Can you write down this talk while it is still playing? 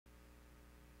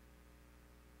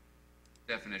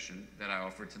definition that I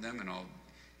offered to them, and I'll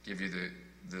give you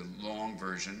the long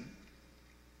version.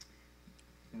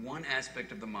 One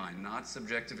aspect of the mind, not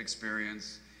subjective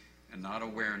experience and not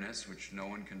awareness, which no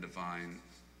one can define,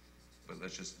 but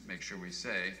let's just make sure we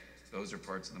say those are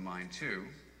parts of the mind too.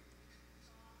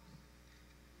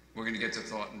 We're going to get to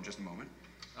thought in just a moment.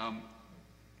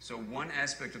 So one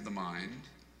aspect of the mind,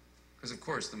 because of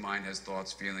course the mind has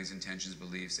thoughts, feelings, intentions,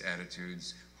 beliefs,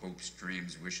 attitudes, hopes,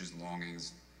 dreams, wishes,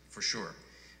 longings, for sure.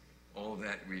 All of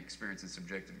that we experience in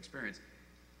subjective experience.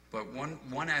 But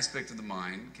one aspect of the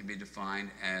mind can be defined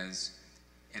as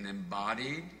an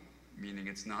embodied, meaning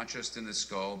it's not just in the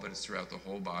skull, but it's throughout the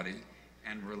whole body,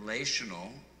 and relational,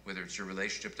 whether it's your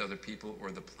relationship to other people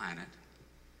or the planet.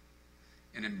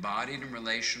 An embodied and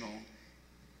relational,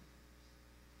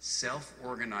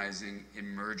 self-organizing,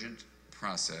 emergent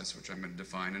process, which I'm going to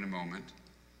define in a moment,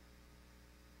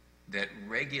 that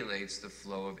regulates the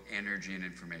flow of energy and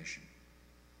information.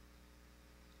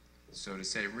 So to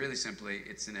say it really simply,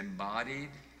 it's an embodied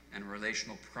and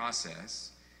relational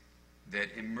process that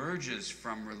emerges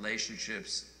from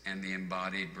relationships and the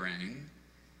embodied brain.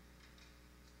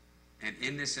 And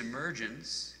in this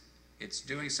emergence, it's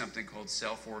doing something called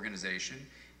self-organization.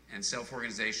 And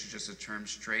self-organization is just a term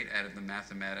straight out of the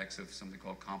mathematics of something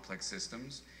called complex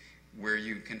systems, where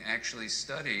you can actually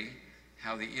study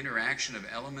how the interaction of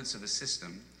elements of a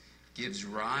system gives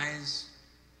rise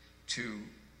to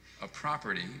a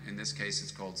property. In this case,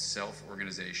 it's called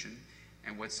self-organization.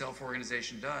 And what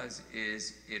self-organization does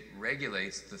is it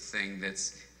regulates the thing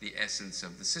that's the essence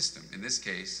of the system. In this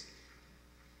case,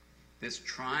 this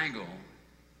triangle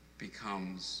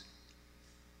becomes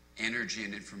energy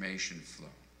and information flow.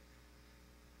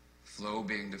 Flow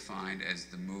being defined as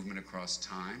the movement across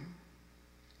time.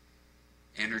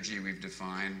 Energy we've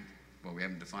defined, well, we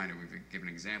haven't defined it, we've given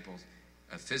examples.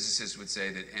 A physicist would say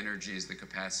that energy is the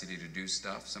capacity to do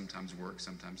stuff, sometimes work,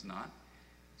 sometimes not.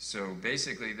 So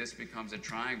basically this becomes a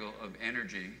triangle of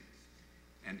energy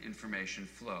and information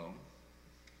flow.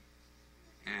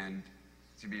 And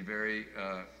to be very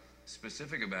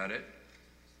specific about it,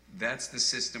 that's the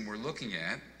system we're looking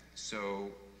at. So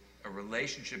a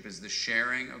relationship is the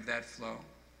sharing of that flow.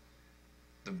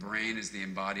 The brain is the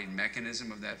embodied mechanism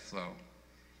of that flow.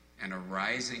 And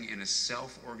arising in a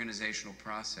self-organizational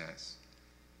process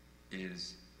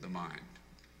is the mind.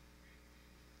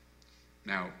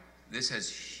 Now, this has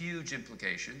huge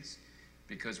implications,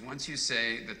 because once you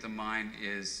say that the mind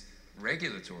is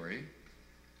regulatory,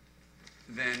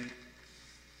 then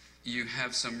you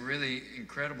have some really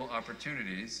incredible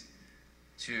opportunities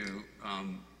to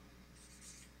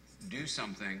do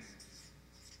something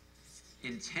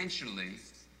intentionally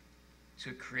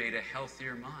to create a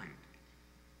healthier mind.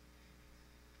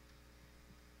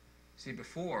 See,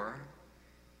 before,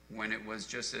 when it was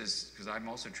just as, because I'm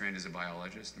also trained as a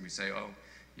biologist, and we say, oh,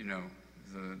 you know,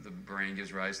 the brain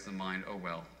gives rise to the mind, oh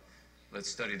well, let's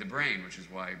study the brain, which is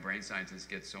why brain scientists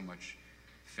get so much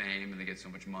fame, and they get so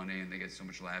much money, and they get so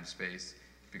much lab space,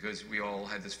 because we all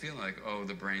had this feeling like, oh,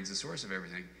 the brain's the source of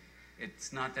everything.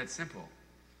 It's not that simple.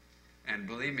 And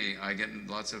believe me, I get in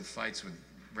lots of fights with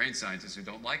brain scientists who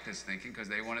don't like this thinking, because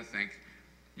they want to think,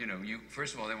 you know,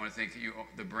 first of all, they want to think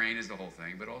the brain is the whole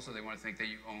thing, but also they want to think that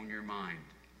you own your mind.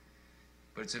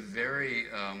 But it's a very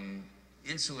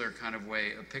insular kind of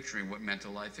way of picturing what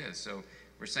mental life is. So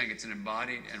we're saying it's an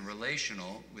embodied and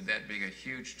relational, with that being a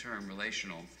huge term,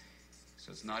 relational.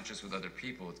 So it's not just with other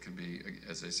people, it can be,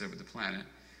 as I said, with the planet.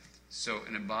 So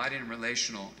an embodied and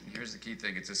relational, and here's the key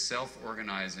thing, it's a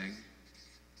self-organizing,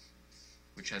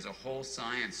 which has a whole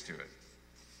science to it.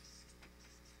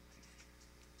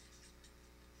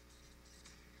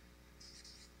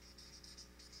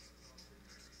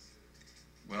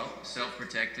 Well,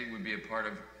 self-protecting would be a part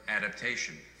of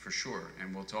adaptation, for sure,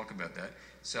 and we'll talk about that.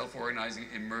 Self-organizing,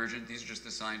 emergent, these are just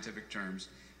the scientific terms,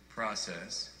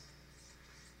 process.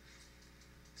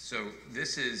 So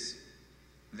this is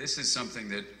something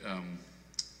that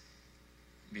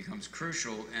becomes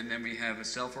crucial, and then we have a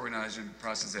self-organizing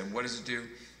process. And what does it do?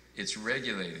 It's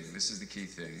regulating. This is the key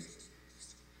thing.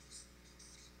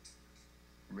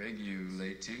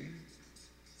 Regulating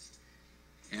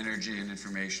energy and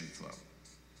information flow.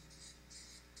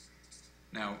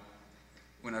 Now,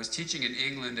 when I was teaching in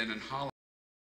England and in Holland,